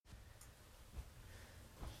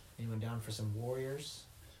Anyone down for some Warriors?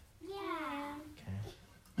 Yeah. Okay.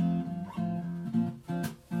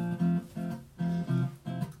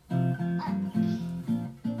 I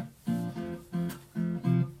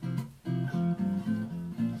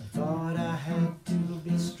thought I had to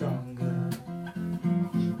be stronger.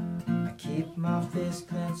 I keep my fist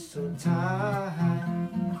clenched so tight.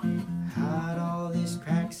 Hide all these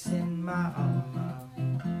cracks in my armor.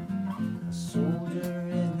 A soldier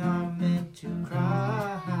is not meant to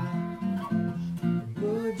cry.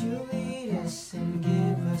 Would you lead us and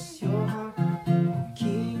give us your heart?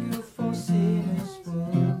 King who for sinners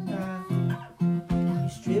would die. You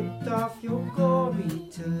stripped off your glory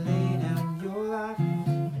to lay down your life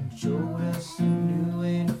and showed us a new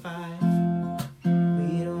way to fight.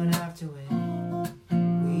 We don't have to win,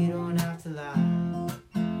 we don't have to lie,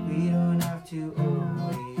 we don't have to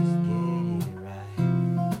always get it right.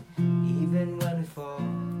 Even when we fall,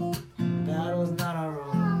 the battle's not our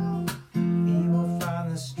own. We will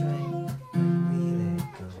find the strength when we let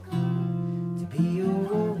go. To be your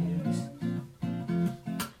warriors,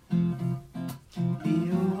 be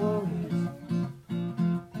your warriors.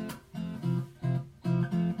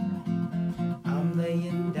 I'm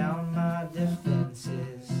laying down my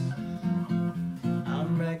defenses.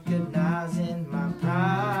 I'm recognizing my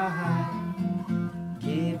pride,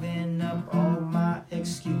 giving up all my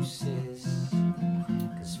excuses.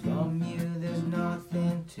 'Cause from you there's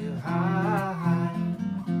nothing to hide.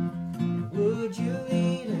 Would you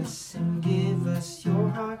lead us and give us your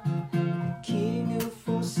heart? The King who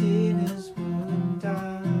for sinners would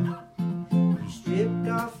die. You stripped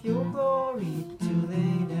off your glory to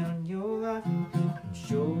lay down your life and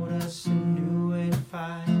showed us a new way to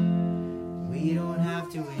fight. We don't have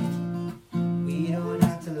to win, we don't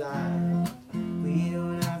have to lie, we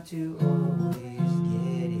don't have to always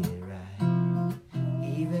get it right.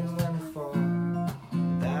 Even when we fall,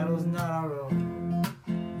 the battle's not our own.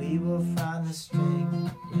 We will find the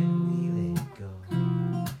strength when we let go.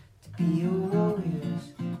 To be your warriors,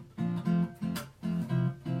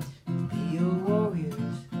 to be your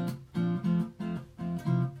warriors.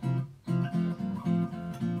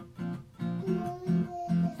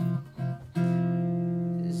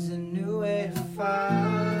 There's a new way to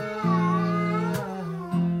fight,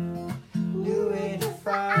 new way to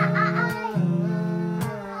fight,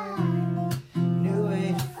 new way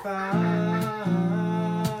to fight,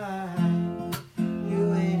 new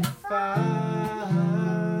way to fight,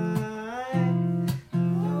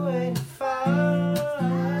 new way to fight,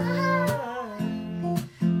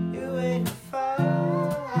 new way to fight.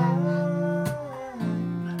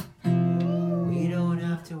 We don't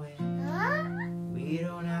have to win, we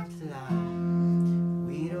don't have to lie,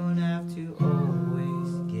 we don't have to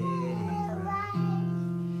always get it right.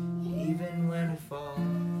 Even when we fall,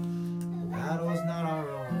 the battle's not our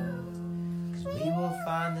own. 'Cause we will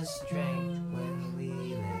find the strength